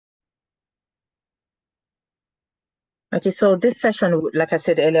Okay, so this session, like I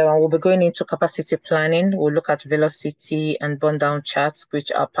said earlier on, we'll be going into capacity planning. We'll look at velocity and burn down charts, which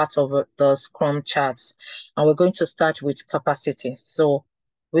are part of the Scrum charts. And we're going to start with capacity. So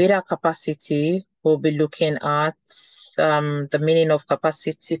with our capacity, we'll be looking at the meaning of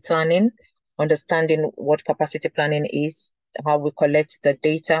capacity planning, understanding what capacity planning is, how we collect the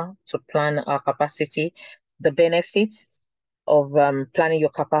data to plan our capacity, the benefits of planning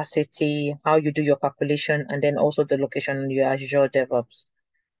your capacity, how you do your calculation, and then also the location on your Azure DevOps.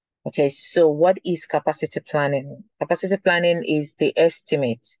 Okay, so what is capacity planning? Capacity planning is the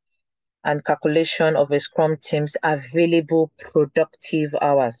estimate and calculation of a Scrum team's available productive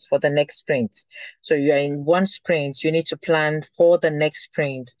hours for the next sprint. So you are in one sprint, you need to plan for the next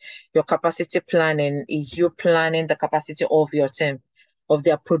sprint. Your capacity planning is you planning the capacity of your team, of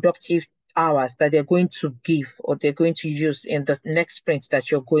their productive hours that they're going to give or they're going to use in the next sprint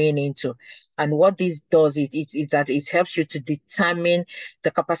that you're going into. And what this does is that it helps you to determine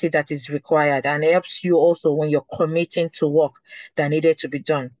the capacity that is required, and it helps you also when you're committing to work that needed to be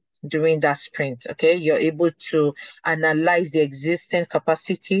done during that sprint. Okay, you're able to analyze the existing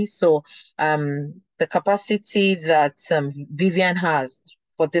capacity. So the capacity that Vivian has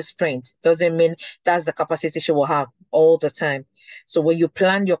for this sprint doesn't mean that's the capacity she will have all the time. So when you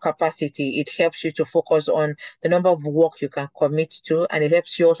plan your capacity, it helps you to focus on the number of work you can commit to, and it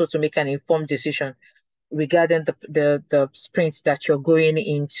helps you also to make an informed decision regarding the sprint that you're going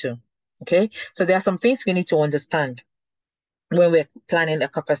into. Okay, so there are some things we need to understand when we're planning a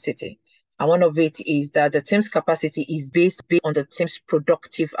capacity. And one of it is that the team's capacity is based on the team's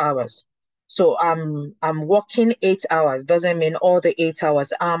productive hours. So I'm working 8 hours doesn't mean all the 8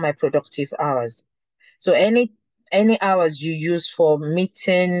 hours are my productive hours. So any hours you use for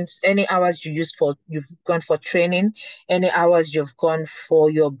meetings, any hours you've gone for training, any hours you've gone for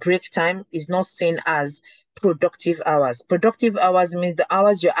your break time is not seen as productive hours. Productive hours means the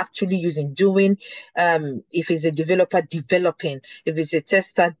hours you're actually using doing, if it's a developer developing, if it's a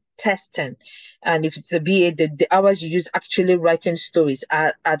tester testing, and if it's a BA, the hours you use actually writing stories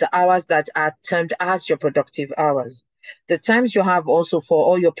are the hours that are termed as your productive hours. The times you have also for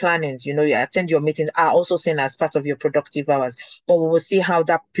all your plannings, you attend your meetings are also seen as part of your productive hours. But we will see how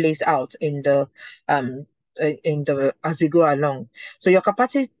that plays out um in the as we go along. So your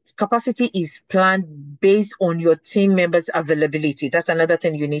capacity is planned based on your team members' availability. That's another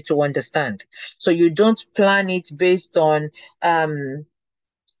thing you need to understand. So you don't plan it based on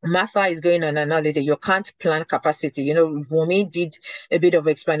Martha is going on an holiday. You can't plan capacity. Vumi did a bit of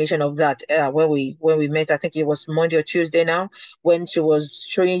explanation of that when we met. I think it was Monday or Tuesday now, when she was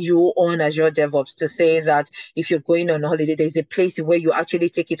showing you on Azure DevOps to say that if you're going on holiday, there's a place where you actually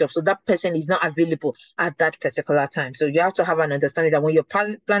take it up. So that person is not available at that particular time. So you have to have an understanding that when you're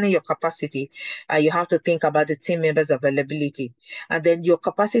planning your capacity, you have to think about the team members' availability. And then your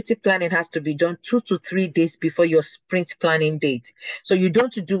capacity planning has to be done 2 to 3 days before your sprint planning date. So you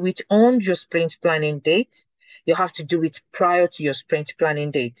don't do it on your sprint planning date. You have to do it prior to your sprint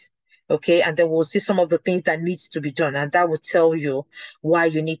planning date. Okay, and then we'll see some of the things that needs to be done, and that will tell you why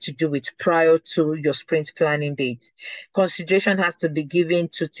you need to do it prior to your sprint planning date. Consideration has to be given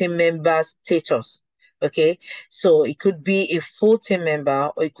to team members' status. Okay, so it could be a full team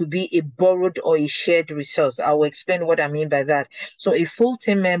member, or it could be a borrowed or a shared resource. I will explain what I mean by that. So a full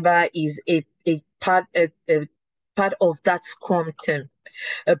team member is a part of that Scrum team.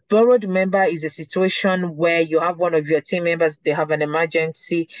 A borrowed member is a situation where you have one of your team members, they have an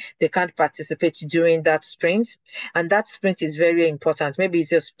emergency, they can't participate during that sprint. And that sprint is very important. Maybe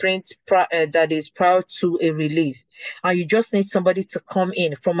it's a sprint that is prior to a release. And you just need somebody to come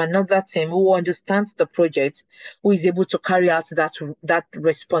in from another team who understands the project, who is able to carry out that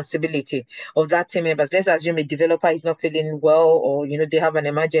responsibility of that team members. Let's assume a developer is not feeling well, or they have an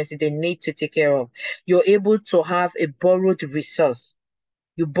emergency they need to take care of. You're able to have a borrowed resource.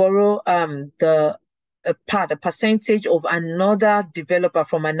 You borrow a percentage of another developer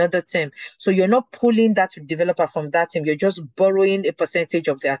from another team. So you're not pulling that developer from that team. You're just borrowing a percentage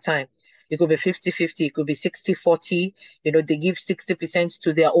of their time. It could be 50-50, it could be 60-40. They give 60%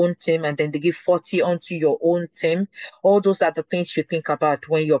 to their own team and then they give 40 onto your own team. All those are the things you think about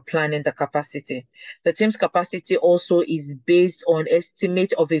when you're planning the capacity. The team's capacity also is based on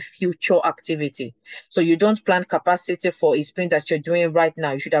estimate of a future activity. So you don't plan capacity for a sprint that you're doing right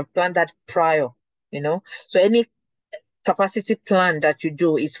now. You should have planned that prior, So any capacity plan that you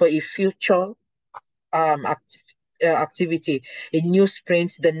do is for a future activity, a new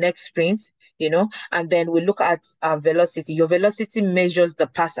sprint, the next sprint, and then we look at velocity. Your velocity measures the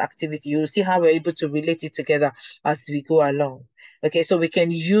past activity. You'll see how we're able to relate it together as we go along. Okay, so we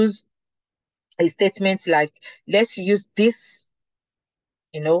can use a statement like, let's use this,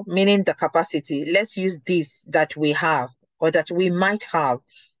 meaning the capacity. Let's use this that we have or that we might have,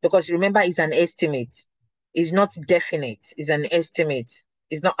 because remember, it's an estimate. It's not definite. It's an estimate.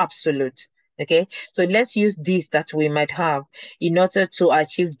 It's not absolute. Okay. So let's use this that we might have in order to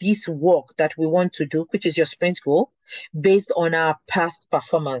achieve this work that we want to do, which is your sprint goal, based on our past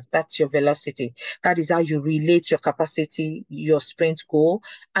performance. That's your velocity. That is how you relate your capacity, your sprint goal,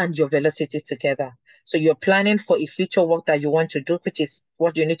 and your velocity together. So you're planning for a future work that you want to do, which is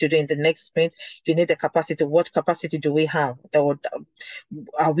what you need to do in the next sprint. You need the capacity. What capacity do we have?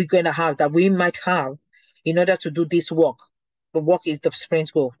 Are we going to have that we might have in order to do this work? The work is the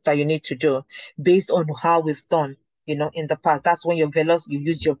sprint goal that you need to do based on how we've done, in the past. That's when you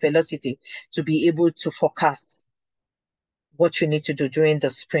use your velocity to be able to forecast what you need to do during the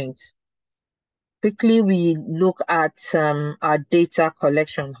sprint. Quickly, we look at our data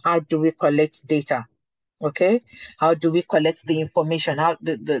collection. How do we collect data? Okay, how do we collect the information? How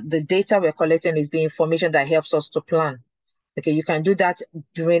the data we're collecting is the information that helps us to plan. Okay, you can do that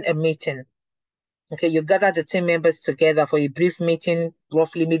during a meeting. Okay, you gather the team members together for a brief meeting,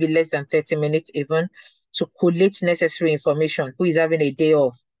 roughly maybe less than 30 minutes even, to collate necessary information. Who is having a day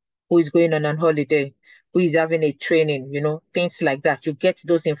off? Who is going on holiday? Who is having a training? Things like that. You get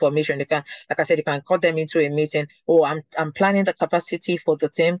those information. You can, like I said, you can call them into a meeting. Oh, I'm planning the capacity for the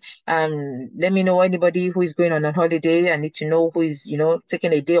team. Let me know anybody who is going on holiday. I need to know who is,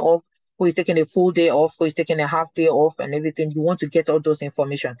 taking a day off, who is taking a full day off, who is taking a half day off, and everything. You want to get all those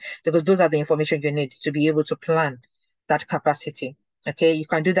information because those are the information you need to be able to plan that capacity. Okay, you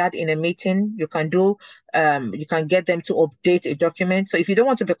can do that in a meeting. You can get them to update a document. So if you don't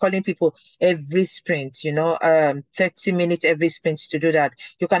want to be calling people every sprint, 30 minutes every sprint to do that,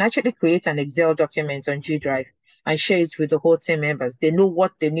 you can actually create an Excel document on G Drive and share it with the whole team members. They know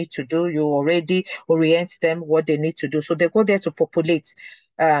what they need to do. You already orient them what they need to do. So they go there to populate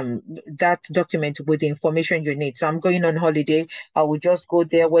that document with the information you need. So I'm going on holiday. I will just go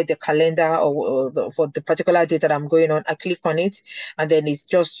there where the calendar for the particular day that I'm going on, I click on it, and then it's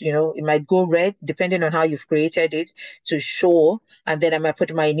just, it might go red depending on how you've created it to show, and then I might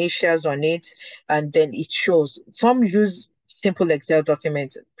put my initials on it, and then it shows. Some use simple Excel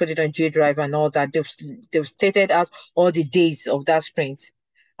document, put it on G Drive and all that. They've stated out all the days of that sprint.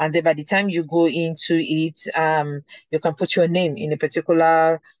 And then by the time you go into it, you can put your name in a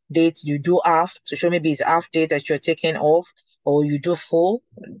particular date. You do half to show maybe it's half day that you're taking off, or you do full,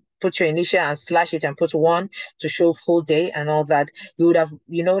 put your initial and slash it and put one to show full day and all that. You would have,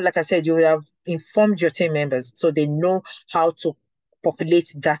 like I said, you would have informed your team members so they know how to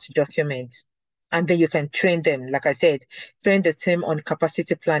populate that document. And then you can train them, like I said, train the team on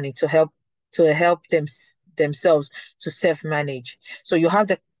capacity planning to help them themselves to self-manage. So you have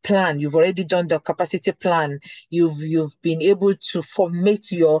the plan, you've already done the capacity plan, you've been able to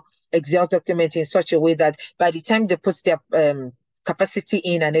format your Excel document in such a way that by the time they put their capacity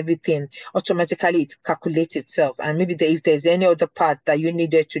in and everything, automatically it calculates itself. And maybe if there's any other part that you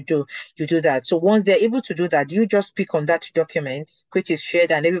needed to do, you do that. So once they're able to do that, you just pick on that document, which is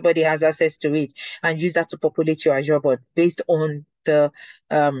shared and everybody has access to it, and use that to populate your Azure board based on the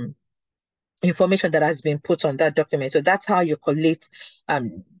information that has been put on that document. So that's how you collect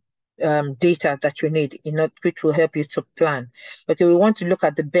data that you need, which will help you to plan. Okay, we want to look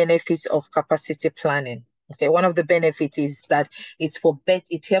at the benefits of capacity planning. Okay, one of the benefits is that it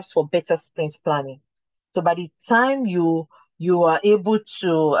helps for better sprint planning. So by the time you are able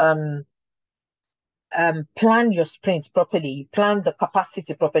to plan your sprint properly, plan the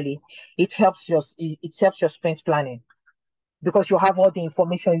capacity properly, it helps your sprint planning because you have all the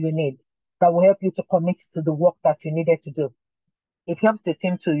information you need that will help you to commit to the work that you needed to do. It helps the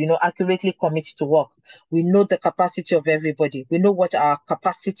team to, accurately commit to work. We know the capacity of everybody. We know what our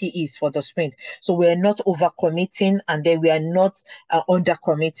capacity is for the sprint. So we're not overcommitting and then we are not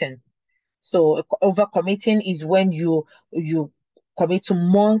undercommitting. So overcommitting is when you commit to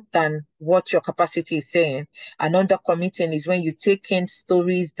more than what your capacity is saying. And undercommitting is when you take in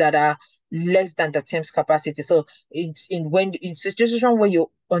stories that are less than the team's capacity. So in situation where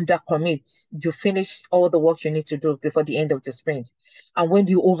you undercommit, you finish all the work you need to do before the end of the sprint. And when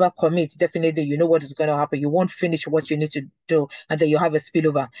you overcommit, definitely you know what is going to happen. You won't finish what you need to do, and then you have a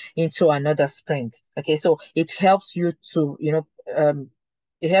spillover into another sprint. Okay, so it helps you to,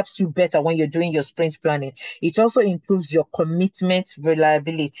 it helps you better when you're doing your sprint planning. It also improves your commitment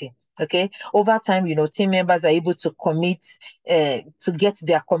reliability. Okay, over time, team members are able to commit to get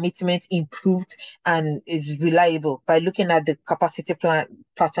their commitment improved and is reliable by looking at the capacity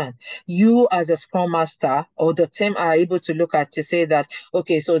pattern. You as a Scrum Master or the team are able to look at to say that,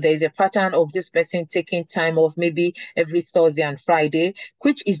 okay, so there's a pattern of this person taking time off maybe every Thursday and Friday,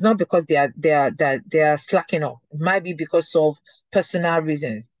 which is not because they are slacking off. It might be because of personal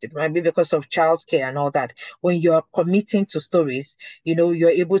reasons. It might be because of childcare and all that. When you're committing to stories, you're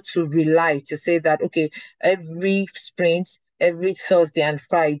able to rely to say that, okay, every sprint, every Thursday and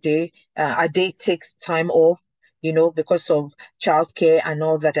Friday, Ade takes time off, because of childcare and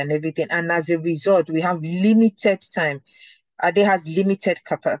all that and everything. And as a result, we have limited time. Ade has limited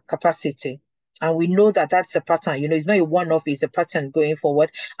capacity. And we know that that's a pattern. It's not a one-off, it's a pattern going forward.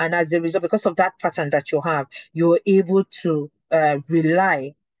 And as a result, because of that pattern that you have, you're able to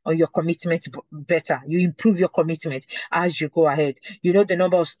rely on your commitment better. You improve your commitment as you go ahead. You know the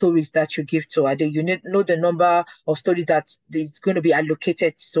number of stories that you give to Ade. You know the number of stories that is going to be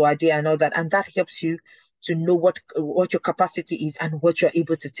allocated to Ade and all that. And that helps you to know what your capacity is and what you're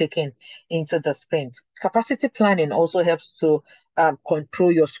able to take into the sprint. Capacity planning also helps to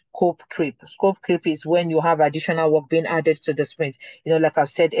control your scope creep. Scope creep is when you have additional work being added to the sprint. Like I've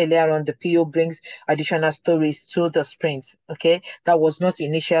said earlier on, the PO brings additional stories to the sprint. Okay, that was not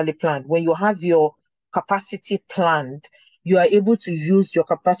initially planned. When you have your capacity planned, you are able to use your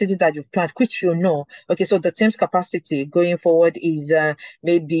capacity that you've planned, which okay, so the team's capacity going forward is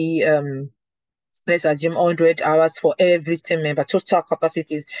maybe let's assume 100 hours for every team member. Total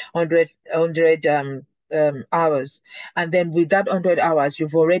capacity is 100 hours. And then with that 100 hours,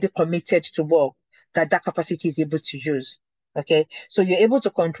 you've already committed to work that capacity is able to use. Okay, so you're able to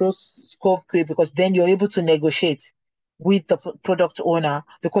control scope creep because then you're able to negotiate with the product owner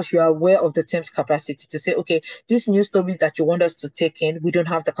because you are aware of the team's capacity to say, okay, these new stories that you want us to take in, we don't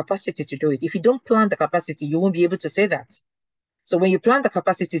have the capacity to do it. If you don't plan the capacity, you won't be able to say that. So when you plan the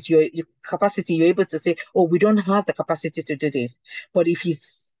capacity, you're able to say, oh, we don't have the capacity to do this. But if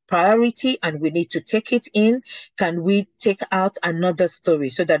it's priority and we need to take it in, can we take out another story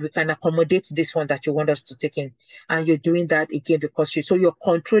so that we can accommodate this one that you want us to take in? And you're doing that again because you're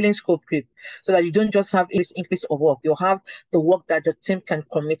controlling scope creep so that you don't just have increase of work. You have the work that the team can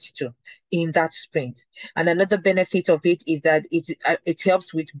commit to in that sprint. And another benefit of it is that it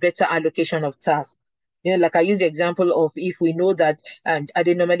helps with better allocation of tasks. Like I use the example of if we know that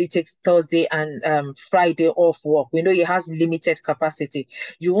Ade normally takes Thursday and Friday off work. We know he has limited capacity.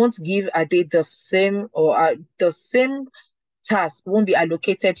 You won't give Ade the same task won't be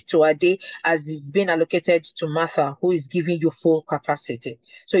allocated to Ade as it's been allocated to Martha, who is giving you full capacity.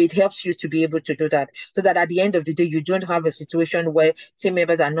 So it helps you to be able to do that so that at the end of the day, you don't have a situation where team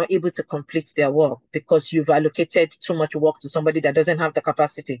members are not able to complete their work because you've allocated too much work to somebody that doesn't have the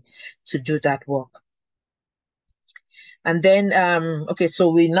capacity to do that work. And then, okay,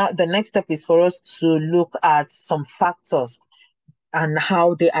 so the next step is for us to look at some factors and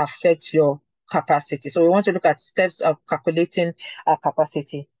how they affect your capacity. So we want to look at steps of calculating our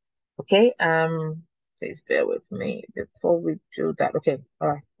capacity. Okay, please bear with me before we do that. Okay, all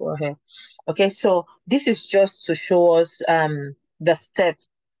right, go ahead. Okay, so this is just to show us the step.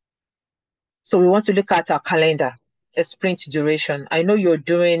 So we want to look at our calendar, a sprint duration. I know you're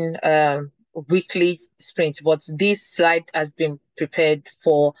doing weekly sprint, but this slide has been prepared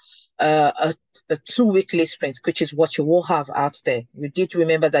for a 2-weekly sprint, which is what you will have out there. You did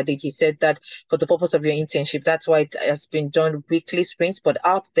remember that he said that for the purpose of your internship, that's why it has been done weekly sprints, but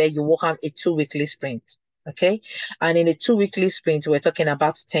out there you will have a 2-weekly sprint. Okay, and in a 2-weekly sprint, we're talking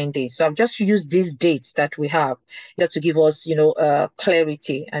about 10 days. So I've just used these dates that we have just to give us,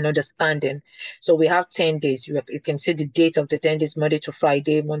 clarity and understanding. So we have 10 days. You can see the date of the 10 days, Monday to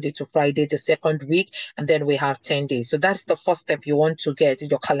Friday, the second week, and then we have 10 days. So that's the first step you want to get in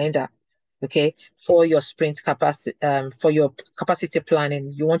your calendar. Okay, for your sprint capacity, for your capacity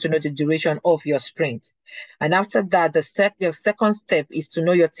planning, you want to know the duration of your sprint. And after that, your second step is to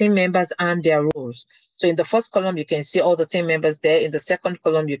know your team members and their roles. So in the first column, you can see all the team members there. In the second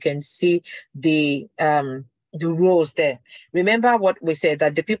column, you can see the roles there. Remember what we said,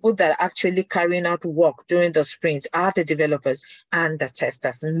 that the people that are actually carrying out work during the sprint are the developers and the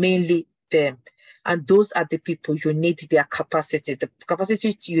testers, mainly them. And those are the people you need their capacity. The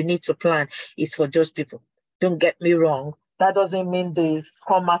capacity you need to plan is for those people. Don't get me wrong. That doesn't mean the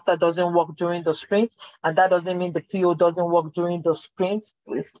Scrum Master doesn't work during the sprint, and that doesn't mean the PO doesn't work during the sprint.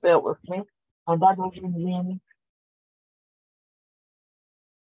 Please bear with me. And that doesn't mean,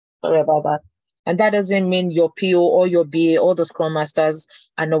 sorry about that. And that doesn't mean your PO or your BA or the Scrum Masters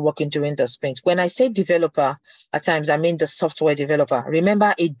are not working during the sprint. When I say developer, at times I mean the software developer.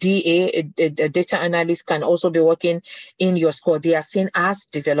 Remember, a DA, a data analyst, can also be working in your squad. They are seen as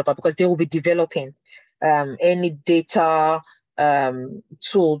developer because they will be developing any data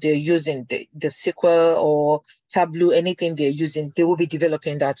tool they're using, the SQL or Tableau, anything they're using, they will be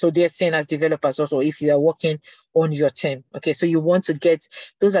developing that. So they're seen as developers also if you are working on your team. Okay, so you want to get,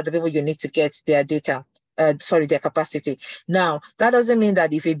 those are the people you need to get their data. Their capacity. Now, that doesn't mean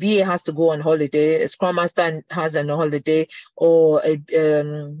that if a BA has to go on holiday, a Scrum Master has an holiday, or a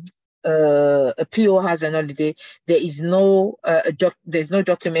PO has an holiday, there is no there's no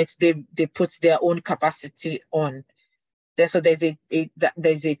document they put their own capacity on. So there's a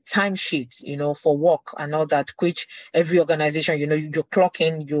timesheet, you know, for work and all that, which every organization, you know, you clock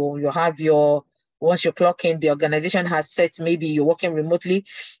in, you have your, once you clock in, the organization has set, maybe you're working remotely,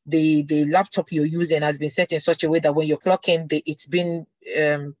 the laptop you're using has been set in such a way that when you clock in, it's been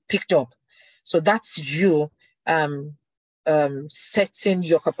picked up. So that's you setting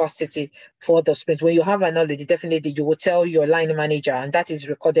your capacity for the sprint. When you have an holiday, definitely you will tell your line manager, and that is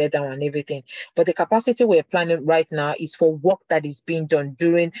recorded down and everything. But the capacity we're planning right now is for work that is being done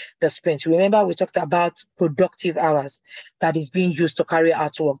during the sprint. Remember, we talked about productive hours that is being used to carry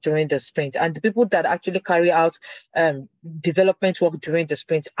out work during the sprint. And the people that actually carry out development work during the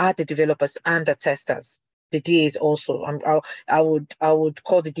sprint are the developers and the testers. The DAs also. I would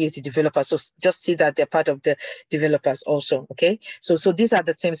call the DAs the developers. So just see that they're part of the developers also. Okay. So these are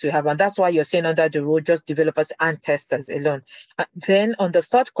the teams we have, and that's why you're seeing under the row just developers and testers alone. Then on the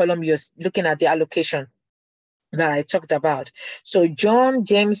third column, you're looking at the allocation that I talked about. So John,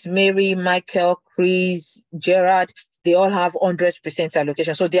 James, Mary, Michael, Chris, Gerard, they all have 100%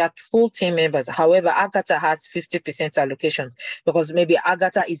 allocation. So they are full team members. However, Agatha has 50% allocation because maybe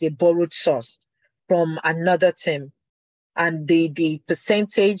Agatha is a borrowed source from another team, and the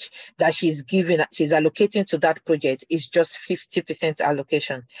percentage that she's allocating to that project is just 50%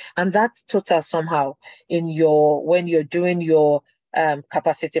 allocation, and that totals somehow in when you're doing your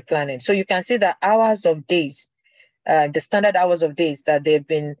capacity planning. So you can see that hours of days, the standard hours of days that they've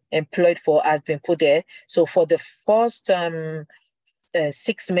been employed for has been put there. So for the first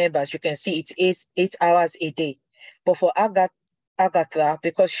 6 members, you can see it's 8 hours a day, but for Agatha,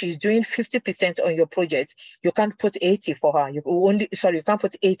 because she's doing 50% on your project, you can't put 80 for her. You can't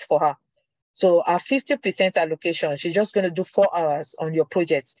put 8 for her. So our 50% allocation, she's just going to do 4 hours on your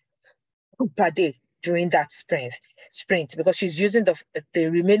project per day during that sprint because she's using the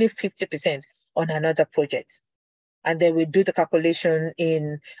remaining 50% on another project. And then we do the calculation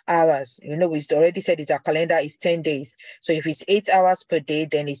in hours. You know, we already said our calendar is 10 days. So if it's 8 hours per day,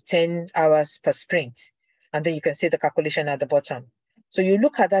 then it's 10 hours per sprint. And then you can see the calculation at the bottom. So you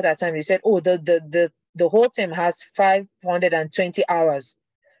look at that at time, you said, oh, the whole team has 520 hours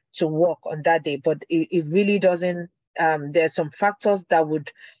to work on that day, but it really doesn't. There's some factors that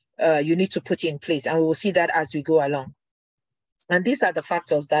would you need to put in place, and we will see that as we go along. And these are the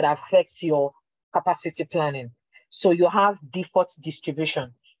factors that affect your capacity planning. So you have default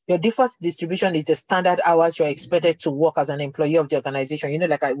distribution. Your default distribution is the standard hours you're expected to work as an employee of the organization. You know,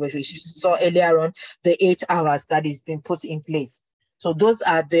 like we saw earlier on, the 8 hours that is being put in place. So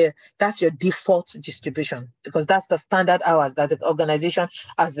that's your default distribution, because that's the standard hours that the organization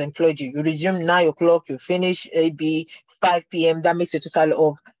has employed you. You resume 9 o'clock, you finish maybe 5 p.m. That makes a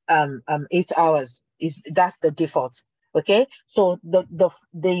total of 8 hours. That's the default. Okay. So another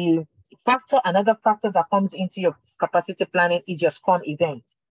factor that comes into your capacity planning is your Scrum event.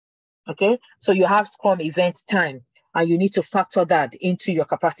 Okay, so you have Scrum event time, and you need to factor that into your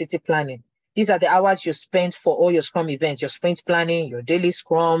capacity planning. These are the hours you spend for all your Scrum events, your sprint planning, your daily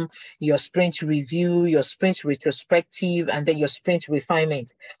Scrum, your sprint review, your sprint retrospective, and then your sprint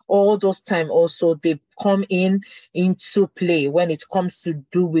refinement. All those time also, they come into play when it comes to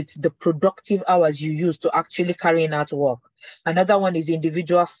do with the productive hours you use to actually carrying out work. Another one is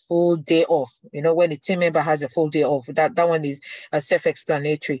individual full day off. You know, when a team member has a full day off, that one is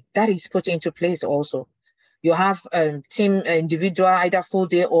self-explanatory. That is put into place also. You have team individual either full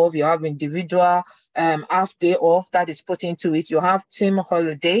day off, you have individual half day off that is put into it. You have team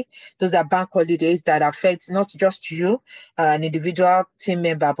holiday. Those are bank holidays that affect not just you, an individual team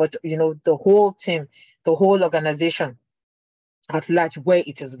member, but you know, the whole team, the whole organization at large where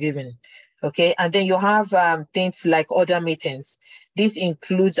it is given. Okay, and then you have things like other meetings. This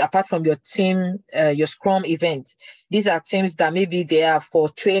includes, apart from your team, your Scrum event, these are teams that maybe they are for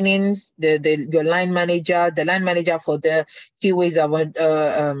trainings, your line manager for the key ways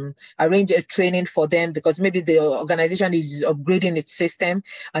arrange a training for them, because maybe the organization is upgrading its system,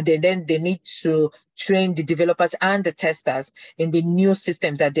 and then they need to train the developers and the testers in the new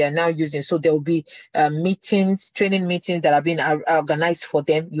system that they are now using. So there will be training meetings that are being organized for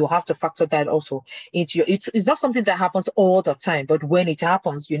them. You have to factor that also into your, it's not something that happens all the time, but when it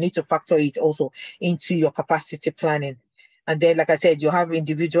happens, you need to factor it also into your capacity planning. And then, like I said, you have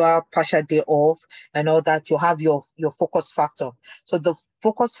individual partial day off and all that. You have your focus factor. So the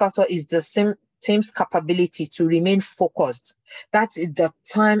focus factor is the same team's capability to remain focused. That is the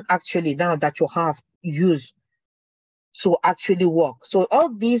time actually now that you have used to actually work. So all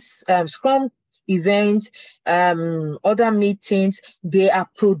these Scrum events, other meetings, they are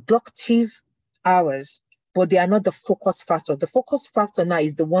productive hours, but they are not the focus factor. The focus factor now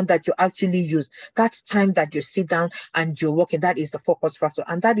is the one that you actually use. That's time that you sit down and you're working. That is the focus factor.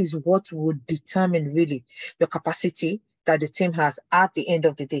 And that is what would determine really your capacity that the team has at the end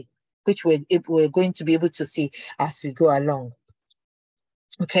of the day, which we're going to be able to see as we go along.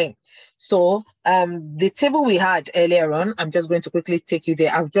 Okay, so the table we had earlier on, I'm just going to quickly take you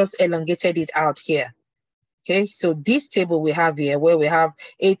there. I've just elongated it out here. Okay, so this table we have here where we have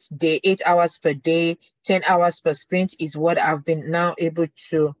 8 hours per day, 10 hours per sprint is what I've been now able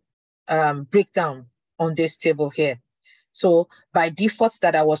to break down on this table here. So by default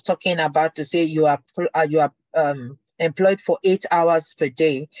that I was talking about to say you are employed for 8 hours per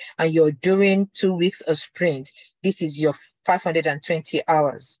day and you're doing 2 weeks a sprint, this is your 520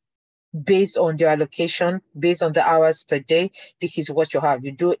 hours. Based on your allocation, based on the hours per day, this is what you have.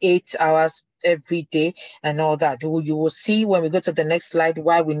 You do 8 hours every day and all that. You will see when we go to the next slide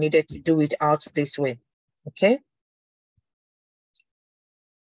why we needed to do it out this way. Okay.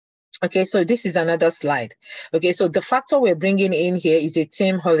 Okay, so this is another slide. Okay, so the factor we're bringing in here is a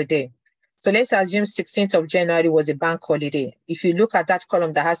team holiday. So let's assume 16th of January was a bank holiday. If you look at that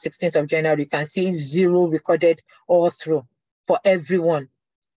column that has 16th of January, you can see 0 recorded all through for everyone.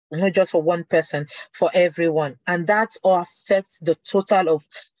 Not just for one person, for everyone. And that all affects the total of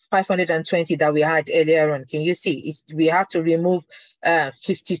 520 that we had earlier on. Can you see? We have to remove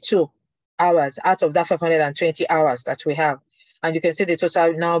 52 hours out of that 520 hours that we have. And you can see the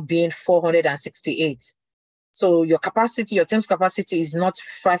total now being 468. So your capacity, your team's capacity is not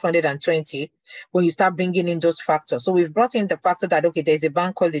 520 when you start bringing in those factors. So we've brought in the factor that, okay, there's a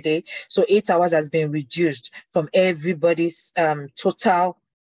bank holiday. So 8 hours has been reduced from everybody's total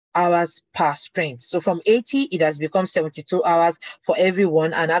hours per sprint. So from 80, it has become 72 hours for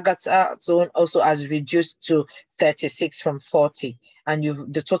everyone. And Agatha's zone also has reduced to 36 from 40.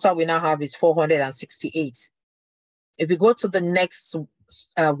 And the total we now have is 468. If we go to the next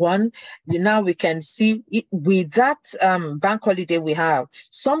one, now we can see it, with that bank holiday we have,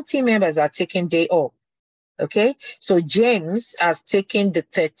 some team members are taking day off. Okay, so James has taken the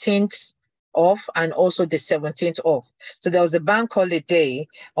 13th off and also the 17th off. So there was a bank holiday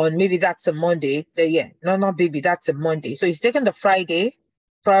on, maybe that's a Monday. That's a Monday. So he's taking the Friday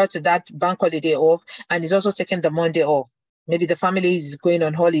prior to that bank holiday off, and he's also taking the Monday off. Maybe the family is going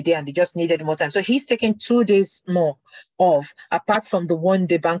on holiday and they just needed more time. So he's taking 2 days more off apart from the 1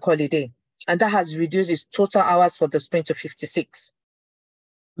 day bank holiday. And that has reduced his total hours for the sprint to 56.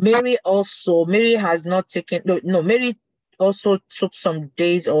 Mary has not taken, Mary also took some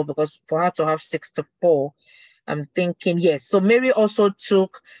days off because for her to have 64, I'm thinking, yes. So Mary also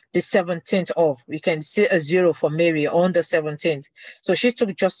took the 17th off. We can see a 0 for Mary on the 17th. So she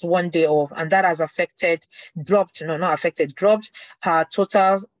took just 1 day off, and that has dropped her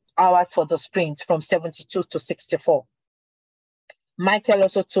total hours for the sprint from 72 to 64. Michael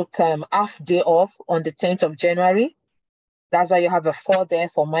also took half day off on the 10th of January. That's why you have a 4 there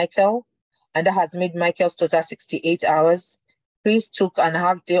for Michael. And that has made Michael's total 68 hours. Chris took a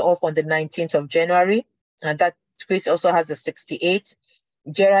half day off on the 19th of January. And that Chris also has a 68.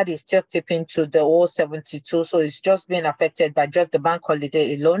 Gerard is still keeping to the whole 72. So it's just being affected by just the bank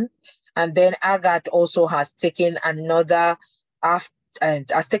holiday alone. And then Agatha also has taken another half and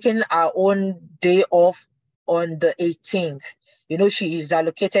has taken our own day off on the 18th. You know, she is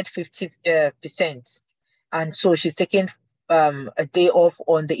allocated 50%. And so she's taking a day off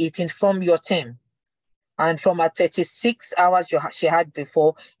on the 18th from your team. And from her 36 hours she had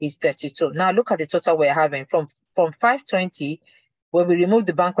before is 32. Now look at the total we're having. From 520, when we removed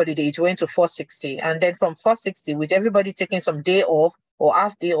the bank holiday, it went to 460. And then from 460, with everybody taking some day off or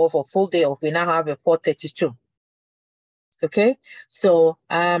half day off or full day off, we now have a 432. Okay, so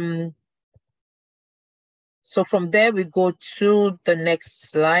so from there, we go to the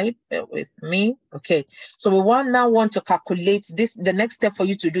next slide. Bear with me. Okay, so we now want to calculate this. The next step for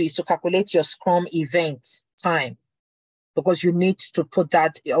you to do is to calculate your Scrum event time, because you need to put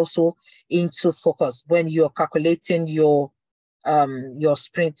that also into focus when you're calculating your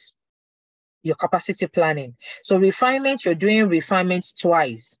sprint, your capacity planning. So refinement, you're doing refinement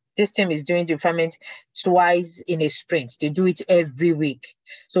twice. This team is doing the refinement twice in a sprint. They do it every week.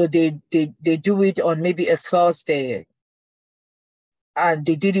 So they do it on maybe a Thursday, and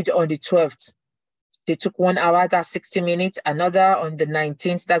they did it on the 12th. they took 1 hour, that's 60 minutes. Another on the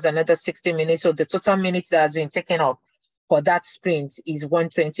 19th, that's another 60 minutes. So the total minutes that has been taken up for that sprint is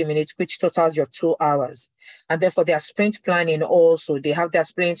 120 minutes, which totals your 2 hours. And then for their sprint planning also, they have their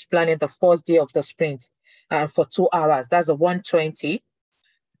sprint planning the first day of the sprint for 2 hours. That's a 120,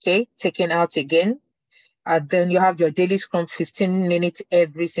 okay, taken out again. And then you have your daily scrum, 15 minutes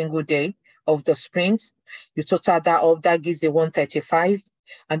every single day of the sprint. You total that up, that gives you 135.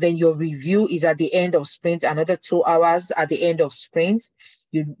 And then your review is at the end of sprint, another 2 hours at the end of sprint.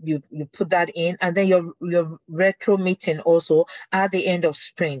 You put that in, and then your retro meeting also at the end of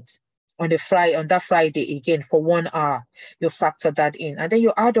sprint on that Friday again for 1 hour. You factor that in, and then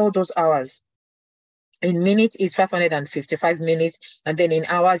you add all those hours. In minutes is 555 minutes, and then in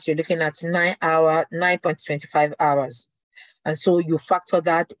hours you're looking at 9.25 hours, and so you factor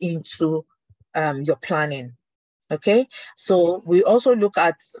that into your planning. Okay, so we also look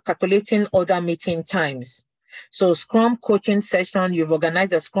at calculating other meeting times. So Scrum coaching session, you've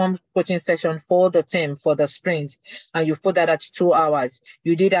organized a Scrum coaching session for the team for the sprint, and you've put that at 2 hours.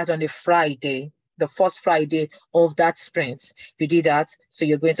 You did that on a Friday, the first Friday of that sprint. You did that, so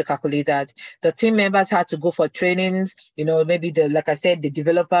you're going to calculate that. The team members had to go for trainings, maybe like I said, the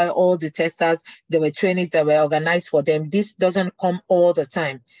developer, all the testers, there were trainings that were organized for them. This doesn't come all the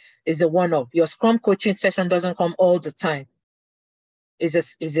time. It's a one-off. Your Scrum coaching session doesn't come all the time.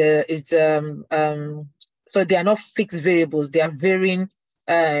 So they are not fixed variables. They are varying.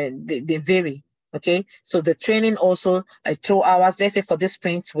 They vary. Okay. So the training also 2 hours. Let's say for this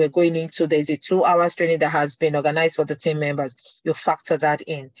sprint we're going into, there's a 2 hours training that has been organized for the team members. You factor that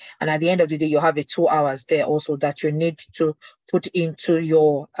in, and at the end of the day, you have a 2 hours there also that you need to put into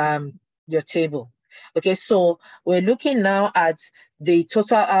your table. Okay, so we're looking now at the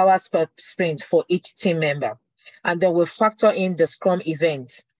total hours per sprint for each team member, and then we'll factor in the Scrum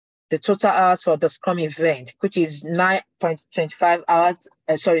event, the total hours for the Scrum event, which is 9.25 hours.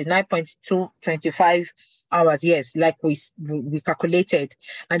 9.225 hours. Yes, like we calculated,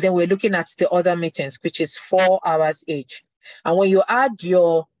 and then we're looking at the other meetings, which is 4 hours each. And when you add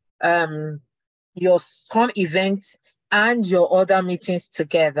your Scrum event and your other meetings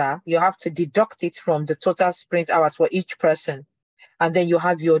together, you have to deduct it from the total sprint hours for each person. And then you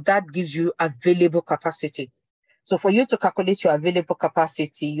have that gives you available capacity. So for you to calculate your available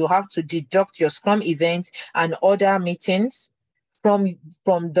capacity, you have to deduct your Scrum events and other meetings from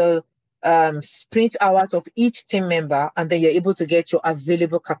the sprint hours of each team member, and then you're able to get your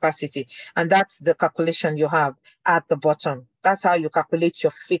available capacity. And that's the calculation you have at the bottom. That's how you calculate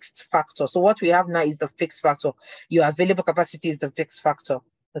your fixed factor. So what we have now is the fixed factor. Your available capacity is the fixed factor.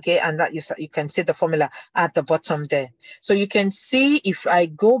 Okay, and that you can see the formula at the bottom there. So you can see, if I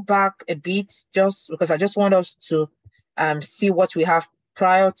go back a bit, just because I just want us to see what we have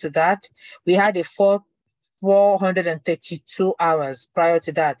prior to that. We had a 432 hours prior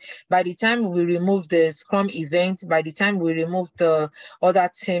to that. By the time we remove the Scrum events, by the time we remove the other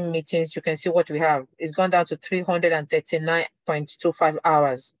team meetings, you can see what we have. It's gone down to 339.25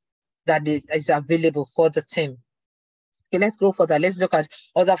 hours that is available for the team. Okay, let's go for that. Let's look at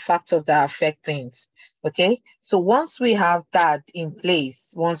other factors that affect things. Okay, so once we have that in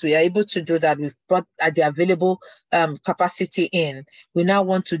place, once we are able to do that, we've brought the available capacity in, we now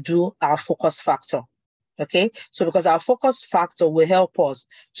want to do our focus factor. Okay, so because our focus factor will help us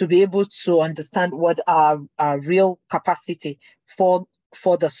to be able to understand what our real capacity for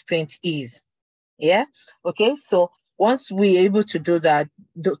the sprint is. Yeah, okay, so once we're able to do that,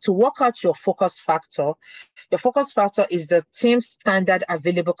 to work out your focus factor is the team's standard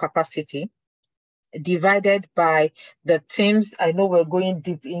available capacity divided by the team's, I know we're going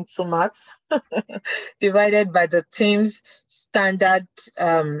deep into maths, divided by the team's standard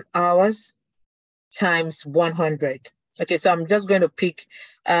hours times 100. Okay, so I'm just going to pick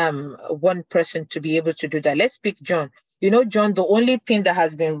one person to be able to do that. Let's pick John. John, the only thing that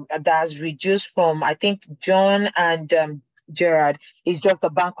has reduced from, I think, John and Gerard is just the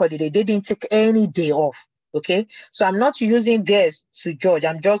bank holiday. They didn't take any day off. Okay, so I'm not using theirs to judge.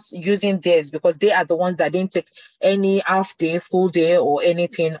 I'm just using theirs because they are the ones that didn't take any half day, full day, or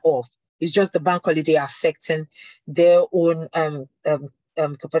anything off. It's just the bank holiday affecting their own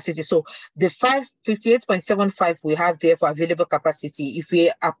capacity. So the 58.75 we have there for available capacity, if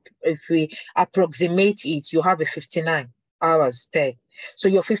we approximate it, you have a 59 hours there. So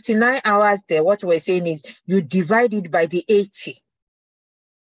your 59 hours there, what we're saying is you divide it by the 80,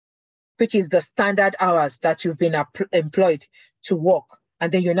 which is the standard hours that you've been employed to work.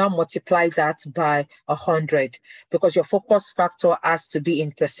 And then you now multiply that by 100 because your focus factor has to be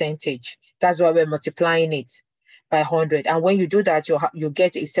in percentage. That's why we're multiplying it by 100. And when you do that, you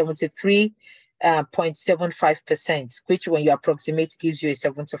get a 73 0.75%, which when you approximate gives you a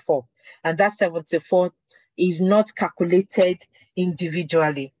 74. And that 74 is not calculated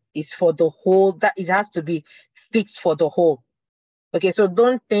individually. It's for the whole, that it has to be fixed for the whole. Okay, so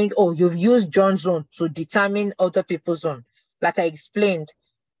don't think, oh, you've used John's zone to determine other people's zone. Like I explained,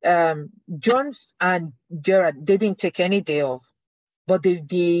 John and Gerard, they didn't take any day off, but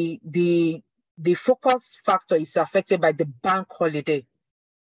the focus factor is affected by the bank holiday.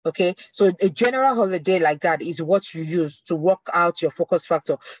 Okay, so a general holiday like that is what you use to work out your focus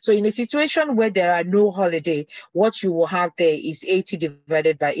factor. So in a situation where there are no holiday, what you will have there is 80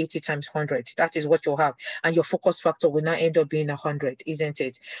 divided by 80 times 100. That is what you'll have. And your focus factor will now end up being 100, isn't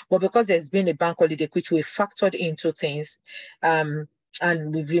it? But because there's been a bank holiday, which we factored into things, and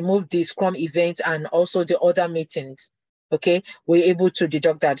we've removed the Scrum event and also the other meetings, okay, we're able to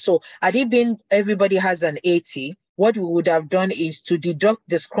deduct that. So had it been everybody has an 80, what we would have done is to deduct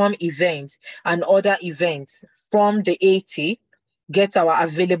the Scrum events and other events from the 80, get our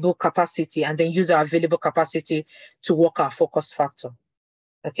available capacity, and then use our available capacity to work our focus factor.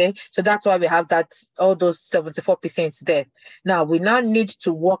 Okay, so that's why we have that, all those 74% there. Now, we now need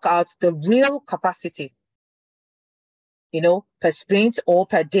to work out the real capacity, per sprint or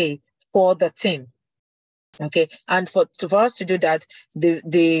per day for the team. Okay, and for us to do that,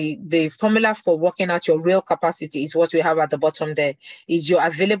 the formula for working out your real capacity is what we have at the bottom there, is your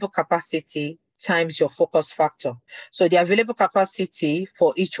available capacity times your focus factor. So the available capacity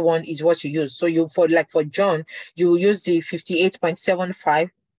for each one is what you use. So for John, you use the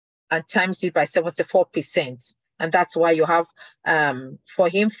 58.75 and times it by 74%. And that's why you have, for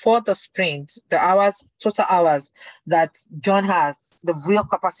him, for the sprint, the total hours that John has, the real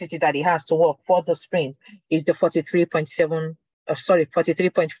capacity that he has to work for the sprint is the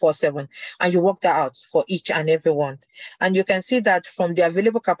 43.47. And you work that out for each and every one. And you can see that from the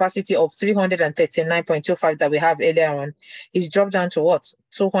available capacity of 339.25 that we have earlier on, it's dropped down to what?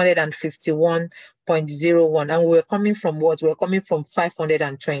 251.01. And we're coming from what? We're coming from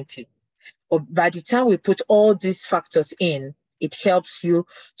 520. But by the time we put all these factors in, it helps you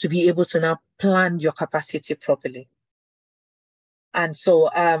to be able to now plan your capacity properly. And so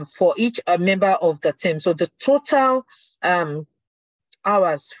for each member of the team, so the total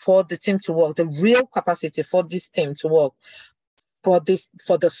hours for the team to work, the real capacity for this team to work for the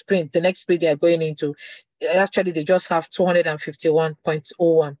sprint, the next sprint they are going into, actually they just have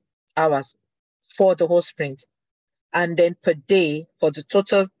 251.01 hours for the whole sprint. And then per day, for the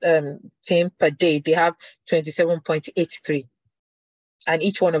total team per day, they have 27.83. And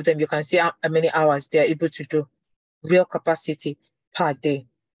each one of them, you can see how many hours they're able to do, real capacity per day,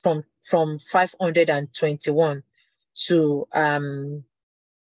 from 521 to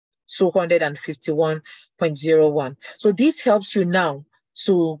 251.01. So this helps you now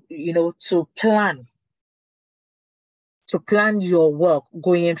to plan your work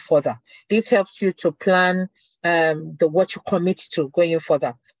going further. This helps you to plan what you commit to going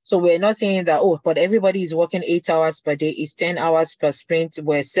further. So we're not saying that, oh, but everybody is working 8 hours per day, it's 10 hours per sprint,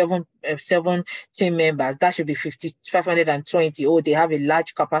 we're seven team members, that should be 520. Oh, they have a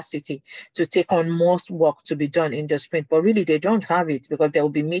large capacity to take on most work to be done in the sprint, but really they don't have it, because there will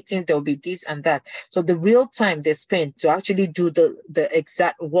be meetings, there will be this and that. So the real time they spend to actually do the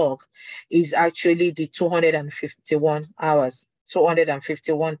exact work is actually the 251 hours.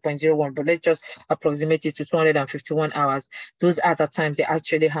 251.01, but let's just approximate it to 251 hours. Those are the times they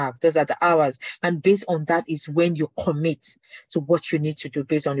actually have. Those are the hours. And based on that is when you commit to what you need to do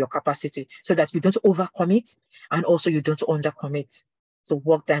based on your capacity, so that you don't overcommit and also you don't undercommit. So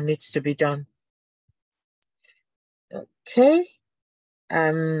work that needs to be done. Okay.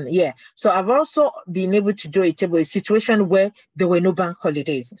 Yeah, so I've also been able to do a situation where there were no bank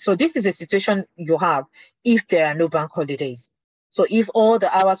holidays. So this is a situation you have if there are no bank holidays. So if all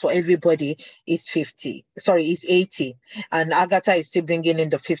the hours for everybody is 80, and Agatha is still bringing in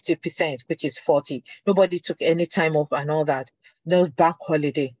the 50%, which is 40. Nobody took any time off and all that. No bank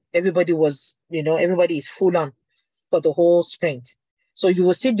holiday. Everybody was, everybody is full on for the whole sprint. So you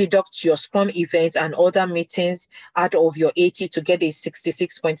will still deduct your Scrum events and other meetings out of your 80 to get a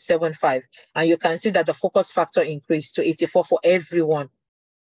 66.75. And you can see that the focus factor increased to 84 for everyone.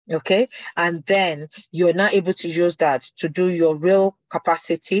 Okay, and then you're now able to use that to do your real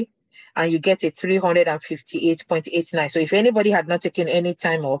capacity, and you get a 358.89. So if anybody had not taken any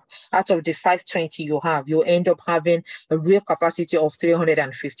time off, out of the 520 you have, you end up having a real capacity of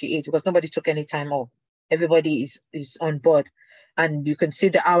 358, because nobody took any time off. Everybody is on board. And you can see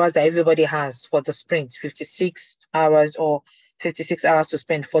the hours that everybody has for the sprint, 56 hours or 56 hours to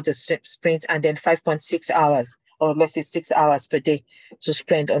spend for the sprint, and then 5.6 hours or let's say 6 hours per day to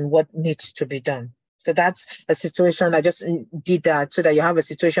spend on what needs to be done. So that's a situation. I just did that so that you have a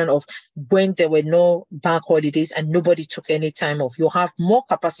situation of when there were no bank holidays and nobody took any time off. You have more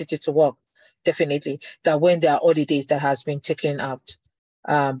capacity to work, definitely, than when there are holidays that has been taken out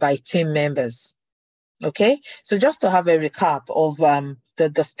by team members. Okay, so just to have a recap of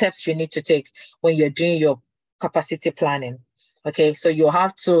the steps you need to take when you're doing your capacity planning. Okay, so you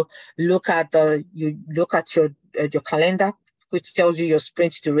have to look at your calendar, which tells you your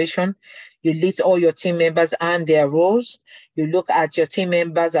sprint duration. You list all your team members and their roles. You look at your team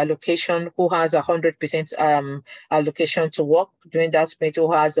members' allocation, who has 100% allocation to work during that sprint,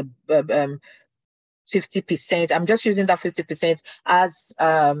 who has a 50%. I'm just using that 50% as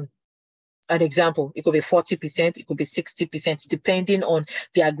an example. It could be 40%, it could be 60%, depending on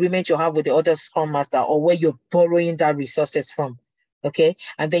the agreement you have with the other Scrum Master or where you're borrowing that resources from. Okay,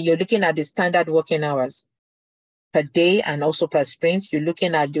 and then you're looking at the standard working hours per day and also per sprint. You're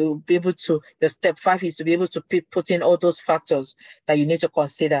looking at, you'll be able to, your step 5 is to be able to put in all those factors that you need to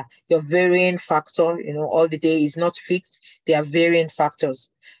consider. Your varying factor, all the day is not fixed. They are varying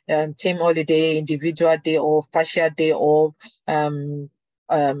factors. Team holiday, individual day off, partial day off,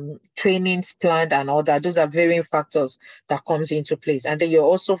 trainings planned and all that. Those are varying factors that comes into place. And then you're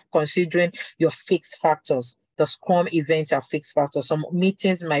also considering your fixed factors. The Scrum events are fixed factors. Some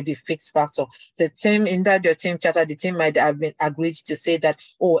meetings might be fixed factor. The team in that your team charter, the team might have been agreed to say that,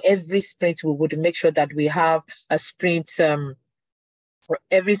 every sprint we would make sure that we have a sprint. For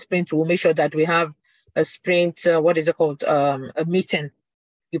every sprint we'll make sure that we have a sprint. What is it called? A meeting.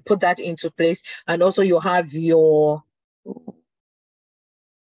 You put that into place, and also you have your